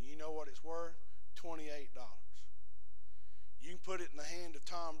hand, and you know what it's worth? $28. You can put it in the hand of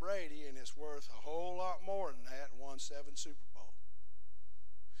Tom Brady, and it's worth a whole lot more than that and won 7 Super Bowls.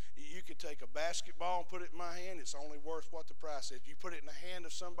 You could take a basketball and put it in my hand, it's only worth what the price is. You put it in the hand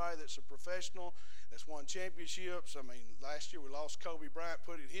of somebody that's a professional, that's won championships. I mean, last year we lost Kobe Bryant,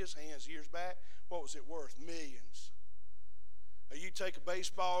 put it in his hands years back. What was it worth? Millions. You take a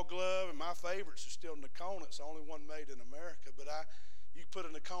baseball glove, and my favorites are still Nakona. It's the only one made in America. But you put a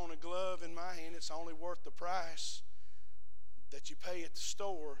Nakona glove in my hand, it's only worth the price that you pay at the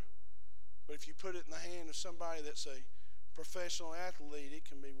store. But if you put it in the hand of somebody that's a professional athlete, it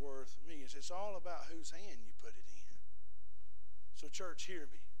can be worth millions. It's all about whose hand you put it in. So church, hear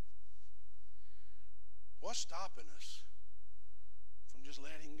me. What's stopping us from just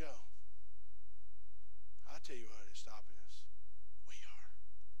letting go? I'll tell you what is stopping us. We are.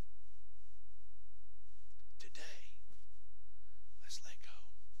 Today, let's let go.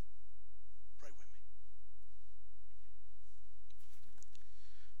 Pray with me.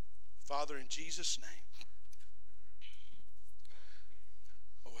 Father, in Jesus' name,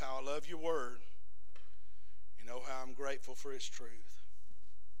 oh, how I love your word, and oh, how I'm grateful for its truth.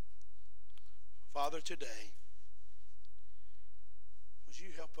 Father, today, would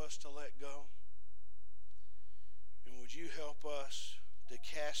you help us to let go? And would you help us to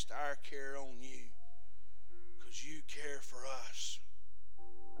cast our care on you, because you care for us?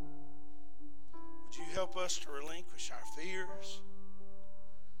 Would you help us to relinquish our fears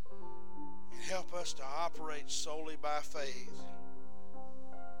and help us to operate solely by faith?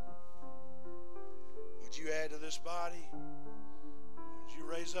 Would you add to this body? Would you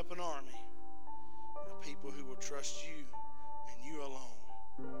raise up an army of people who will trust you and you alone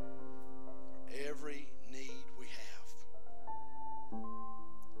for every need we have?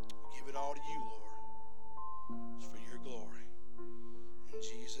 We give it all to you, Lord. It's for your glory. In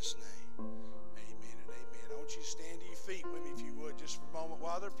Jesus' name, amen and amen. I want you to stand to your feet with me, if you would, just for a moment.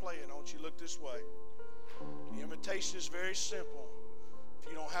 While they're playing, I want you to look this way. The invitation is very simple. If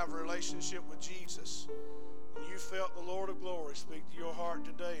you don't have a relationship with Jesus, and you felt the Lord of glory speak to your heart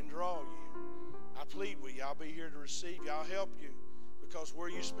today and draw you, I plead with you. I'll be here to receive you. I'll help you, because where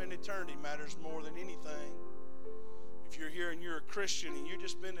you spend eternity matters more than anything. If you're here and you're a Christian and you've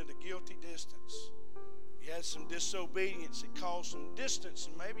just been at a guilty distance, you had some disobedience that caused some distance,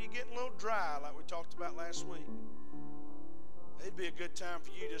 and maybe you're getting a little dry like we talked about last week, it'd be a good time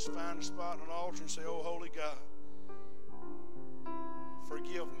for you to just find a spot on an altar and say, oh, holy God,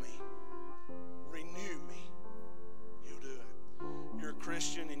 forgive me, renew me. He'll do it. You're a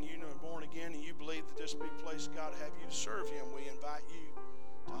Christian and you are born again and you believe that this be a place God have you to serve him. We invite you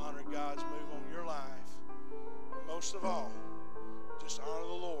to honor God's move on your life. And most of all, just honor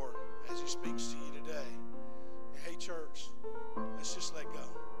the Lord as he speaks to you today. And hey, church, let's just let go.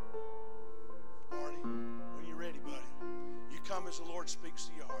 Marty, when you're ready, buddy, you come as the Lord speaks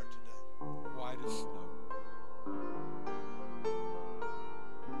to your heart today. White as snow.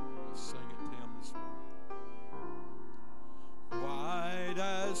 Let's sing it to him this morning. White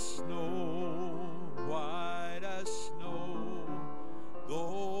as snow,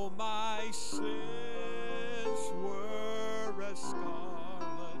 though my sins were as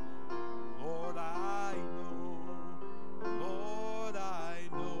scarlet, Lord, I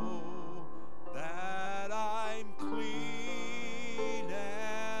know that I'm clean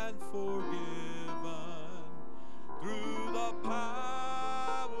and forgiven through the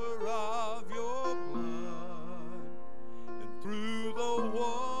power of your blood and through the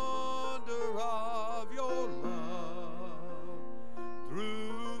wonder of your love.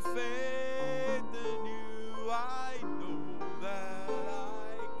 Through faith in you, I know that I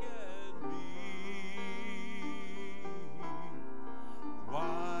can be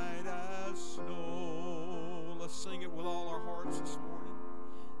white as snow. Let's sing it with all our hearts this morning.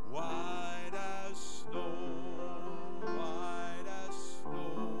 White as snow,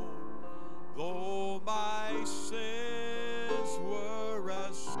 though my sins were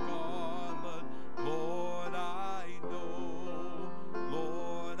as scarlet, Lord, I know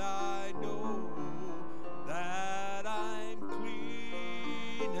that I'm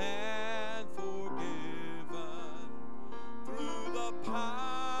clean and forgiven through the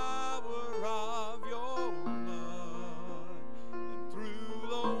power of your blood and through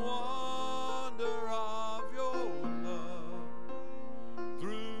the wonder of your love.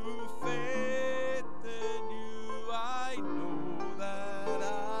 Through faith in you, I know that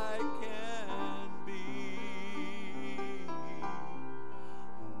I can be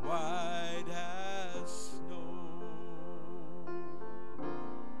white as snow.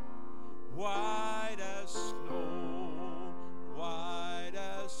 White as snow, white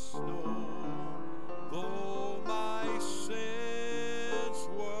as snow, though my sins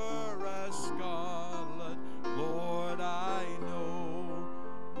were as scarlet, Lord, I know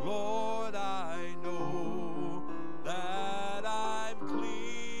that I'm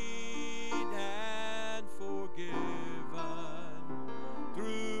clean and forgiven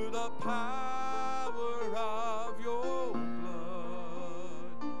through the power of your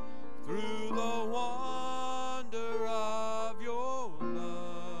blood, through the wonder of your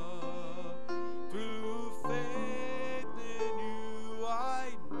love. Through faith in you,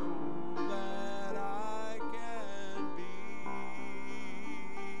 I know that I can be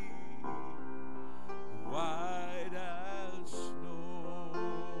white as snow.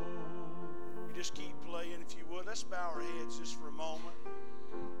 You just keep playing if you would. Let's bow our heads just for a moment.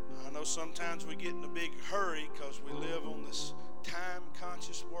 I know sometimes we get in a big hurry because we live on this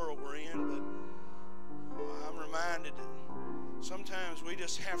time-conscious world we're in, but I'm reminded that sometimes we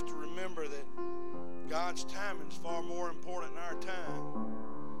just have to remember that God's timing is far more important than our time.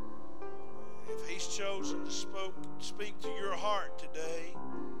 If He's chosen to speak to your heart today,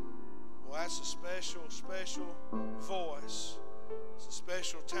 well, that's a special, special voice. It's a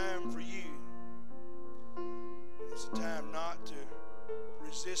special time for you. It's a time not to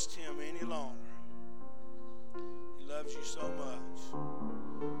resist Him any longer. He loves you so much.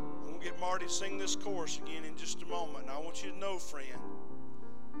 I'm going to get Marty to sing this chorus again in just a moment. And I want you to know, friend,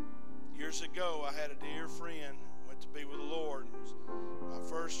 years ago I had a dear friend who went to be with the Lord. It was my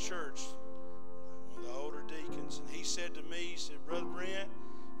first church, one of the older deacons. And he said to me, he said, Brother Brent,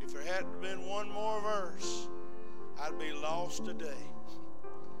 if there hadn't been one more verse, I'd be lost today.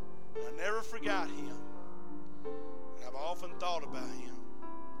 And I never forgot him. And I've often thought about him.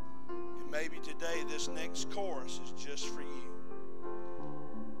 And maybe today this next chorus is just for you.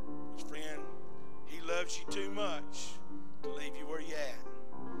 Because friend, He loves you too much to leave you where you're at.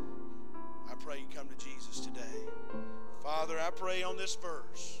 I pray you come to Jesus today. Father, I pray on this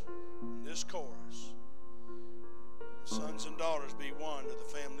verse, on this chorus, sons and daughters be one to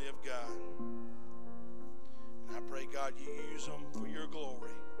the family of God. And I pray, God, you use them for your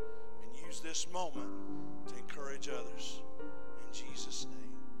glory and use this moment to encourage others. In Jesus'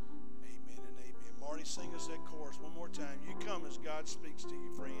 name, amen and amen. Marty, sing us that chorus one more time. You come as God speaks to you,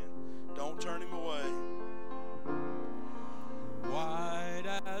 friend. Don't turn Him away. White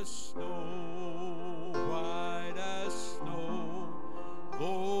as snow,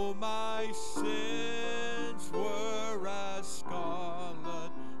 though my sins were as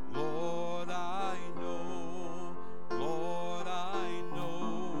scarlet, Lord, I know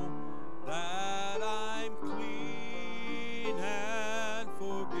that I'm clean and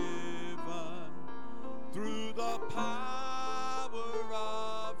forgiven through the power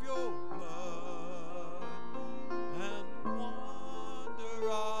of your blood and wonder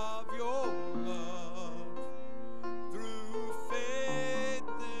of your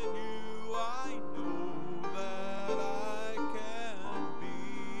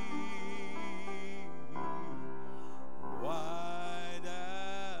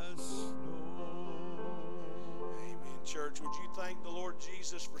church, would you thank the Lord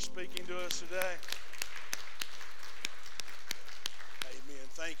Jesus for speaking to us today? Amen.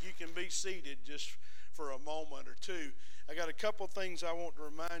 Thank you. You can be seated just for a moment or two. I got a couple things I want to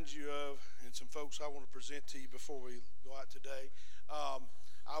remind you of, and some folks I want to present to you before we go out today.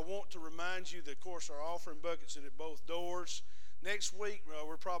 I want to remind you that, of course, our offering buckets are at both doors. Next week,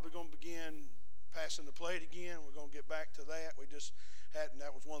 we're probably going to begin passing the plate again. We're going to get back to that. We just hadn't.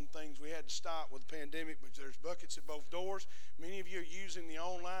 That was one of the things we had to stop with the pandemic, but there's buckets at both doors. Many of you are using the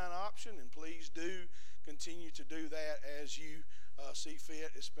online option, and please do continue to do that as you see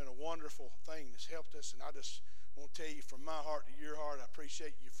fit. It's been a wonderful thing that's helped us, and I just want to tell you from my heart to your heart, I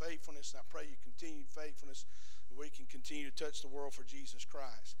appreciate your faithfulness, and I pray your continued faithfulness, that we can continue to touch the world for Jesus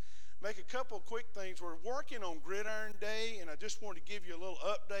Christ. Make a couple of quick things. We're working on Gridiron Day, and I just want to give you a little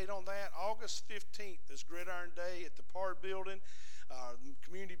update on that. August 15th is Gridiron Day at the PAR building,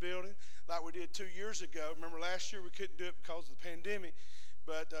 community building, like we did 2 years ago. Remember last year we couldn't do it because of the pandemic,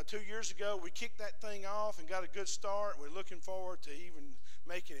 but 2 years ago we kicked that thing off and got a good start. We're looking forward to even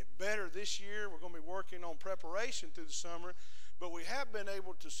making it better this year. We're going to be working on preparation through the summer, but we have been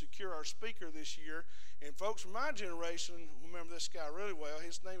able to secure our speaker this year. And folks from my generation remember this guy really well.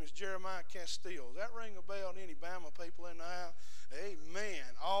 His name is Jeremiah Castile. Does that ring a bell to any Bama people in the house? Amen.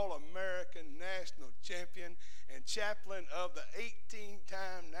 All-American national champion and chaplain of the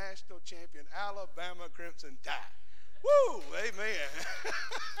 18-time national champion Alabama Crimson Tide. Woo! Amen.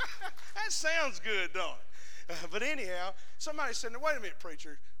 That sounds good, don't it? But anyhow, somebody said, wait a minute,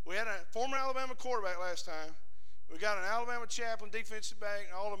 preacher. We had a former Alabama quarterback last time. We got an Alabama chaplain, defensive back,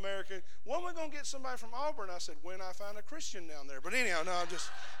 All-American. When are we going to get somebody from Auburn? I said, when I find a Christian down there. But anyhow, no, I'm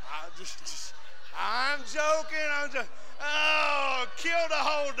joking. Oh, kill the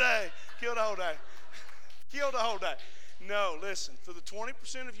whole day. Kill the whole day. Kill the whole day. No, listen, for the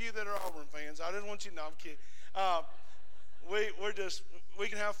 20% of you that are Auburn fans, I just want you to know, I'm kidding. We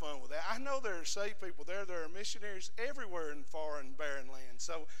can have fun with that. I know there are saved people there. There are missionaries everywhere in far and barren land.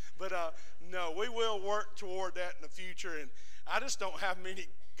 So, but no, we will work toward that in the future. And I just don't have many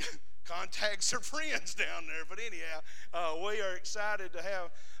contacts or friends down there. But anyhow, we are excited to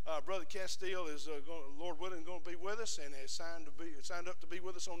have Brother Castile is Lord willing going to be with us and has signed up to be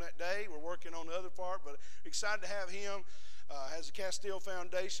with us on that day. We're working on the other part, but excited to have him. Has the Castile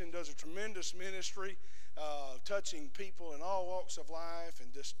Foundation, does a tremendous ministry. Touching people in all walks of life,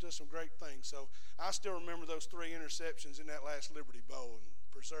 and just does some great things. So I still remember those 3 interceptions in that last Liberty Bowl and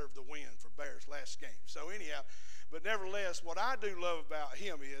preserved the win for Bears last game. So anyhow, but nevertheless, what I do love about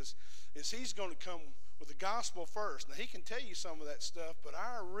him is he's going to come with the gospel first. Now he can tell you some of that stuff, but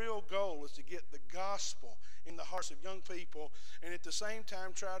our real goal is to get the gospel in the hearts of young people, and at the same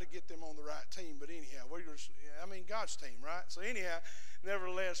time try to get them on the right team. But anyhow, God's team, right? So anyhow,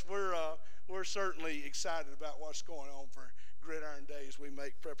 nevertheless, we're certainly excited about what's going on for Gridiron Day as we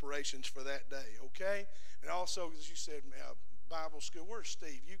make preparations for that day, okay? And also, as you said, Bible school. Where's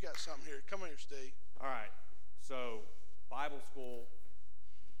Steve? You got something here. Come here, Steve. All right. So, Bible school,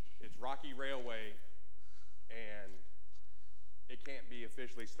 it's Rocky Railway, and it can't be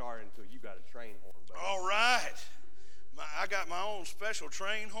officially started until you got a train horn, buddy. All right. I got my own special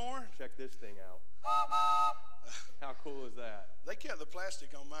train horn. Check this thing out. How cool is that? They kept the plastic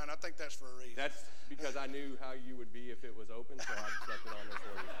on mine. I think that's for a reason. That's because I knew how you would be if it was open, so I just left it on there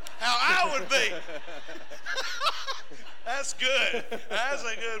for you. How I would be. That's good. That's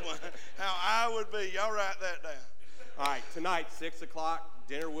a good one. How I would be. Y'all write that down. All right, tonight, 6 o'clock,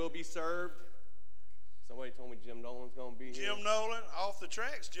 dinner will be served. Somebody told me Jim Nolan's going to be here. Jim Nolan, off the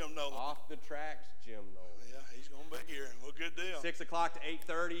tracks, Jim Nolan. Off the tracks, Jim Nolan. Yeah, he's going to be here. Well, good deal. 6 o'clock to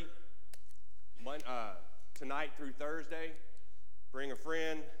 8:30. Tonight through Thursday, bring a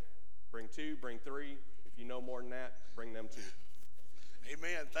friend, bring 2, bring 3. If you know more than that, bring them 2.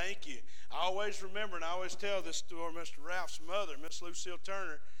 Amen. Thank you. I always remember, and I always tell this story, Mr. Ralph's mother, Miss Lucille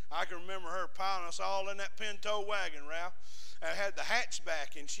Turner. I can remember her piling us all in that pinto wagon, Ralph. I had the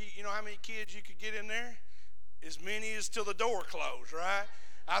hatchback, and she, you know how many kids you could get in there? As many as till the door closed, right?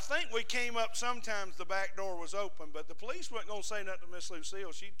 I think we came up sometimes the back door was open, but the police weren't going to say nothing to Miss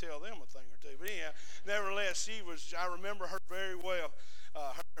Lucille. She'd tell them a thing or two. But anyhow, nevertheless, I remember her very well.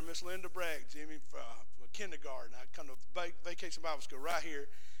 Her and Miss Linda Bragg, Jimmy, kindergarten. I come to Vacation Bible School right here,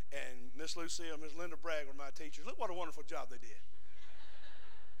 and Miss Lucille and Miss Linda Bragg were my teachers. Look what a wonderful job they did.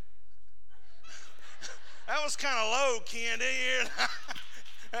 That was kind of low, Ken.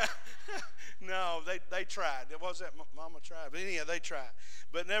 No, they tried. It was that Mama tried. But anyhow, they tried.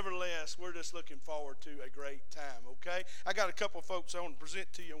 But nevertheless, we're just looking forward to a great time, okay? I got a couple of folks I want to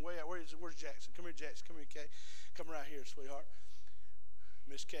present to you. Where's Jackson? Come here, Jackson. Come here, Kay. Come right here, sweetheart.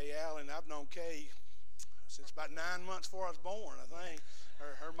 Miss Kay Allen. I've known Kay since about 9 months before I was born, I think.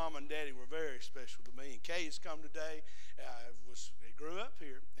 Her mom and daddy were very special to me. And Kay has come today. He grew up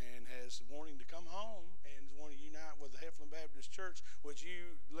here and has wanting to come home and is wanting to unite with the Heflin Baptist Church. Would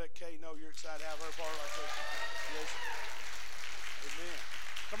you let Kay know you're excited to have her part of our church? Yes. Amen.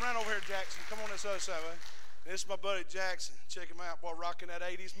 Come around over here, Jackson. Come on this other side, man. This is my buddy Jackson. Check him out, boy, rocking that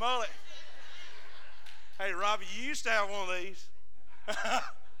 80s mullet. Hey, Robbie, you used to have one of these.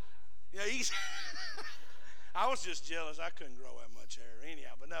 Yeah, I was just jealous. I couldn't grow that much hair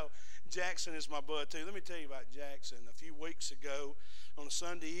anyhow. But no, Jackson is my bud too. Let me tell you about Jackson. A few weeks ago on a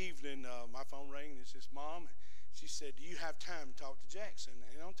Sunday evening, my phone rang. It's his mom. And she said, do you have time to talk to Jackson?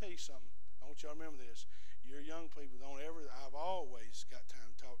 And I'll tell you something. I want you to remember this. Your young people I've always got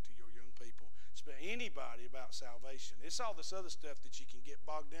time to talk to your young people. Anybody about salvation. It's all this other stuff that you can get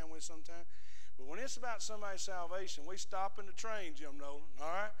bogged down with sometimes. But when it's about somebody's salvation, we stop in the train, Jim Nolan. All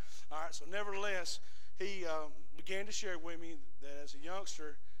right. So nevertheless, he began to share with me that as a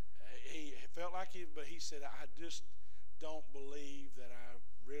youngster, he felt like but he said, I just don't believe that I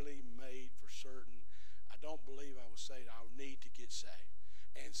really made for certain. I don't believe I was saved. I need to get saved.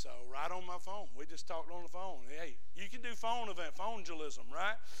 And so right on my phone, we just talked on the phone. Hey, you can do phonegelism,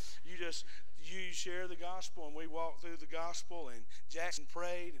 right? You share the gospel, and we walked through the gospel, and Jackson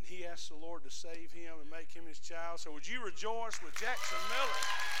prayed, and he asked the Lord to save him and make him his child. So would you rejoice with Jackson Miller?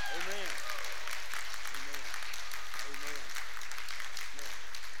 Amen. Amen. Amen.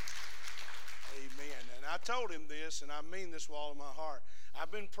 Amen. And I told him this, and I mean this with all of my heart.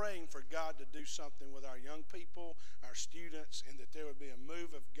 I've been praying for God to do something with our young people, our students, and that there would be a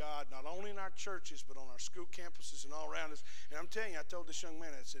move of God, not only in our churches, but on our school campuses and all around us. And I'm telling you, I told this young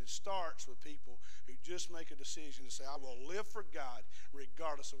man, I said, it starts with people who just make a decision to say, I will live for God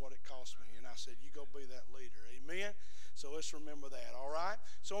regardless of what it costs me. And I said, you go be that leader. Amen? So let's remember that, all right?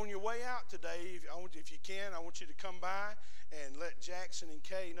 So on your way out today, if you can, I want you to come by and let Jackson and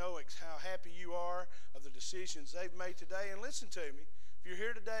Kay know how happy you are of the decisions they've made today. And listen to me. If you're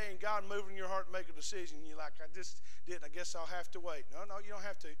here today and God moving your heart to make a decision, you're like, I just didn't. I guess I'll have to wait. No, you don't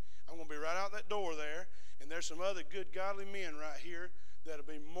have to. I'm going to be right out that door there. And there's some other good, godly men right here that'll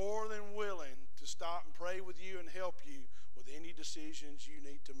be more than willing to stop and pray with you and help you with any decisions you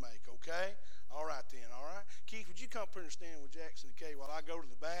need to make, okay? All right then, all right? Keith, would you come up here and stand with Jackson and Kay while I go to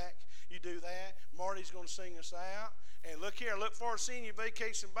the back? You do that. Marty's going to sing us out. And look here, I look forward to seeing you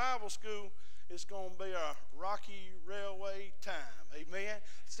Vacation Bible School. It's going to be a rocky railway time. Amen.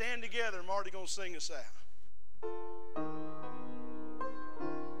 Stand together. Marty's going to sing us out.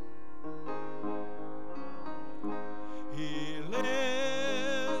 He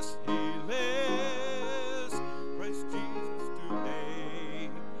lives. Praise Jesus today.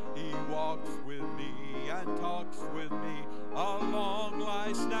 He walks with me and talks with me along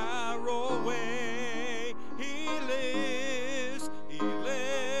life's narrow way.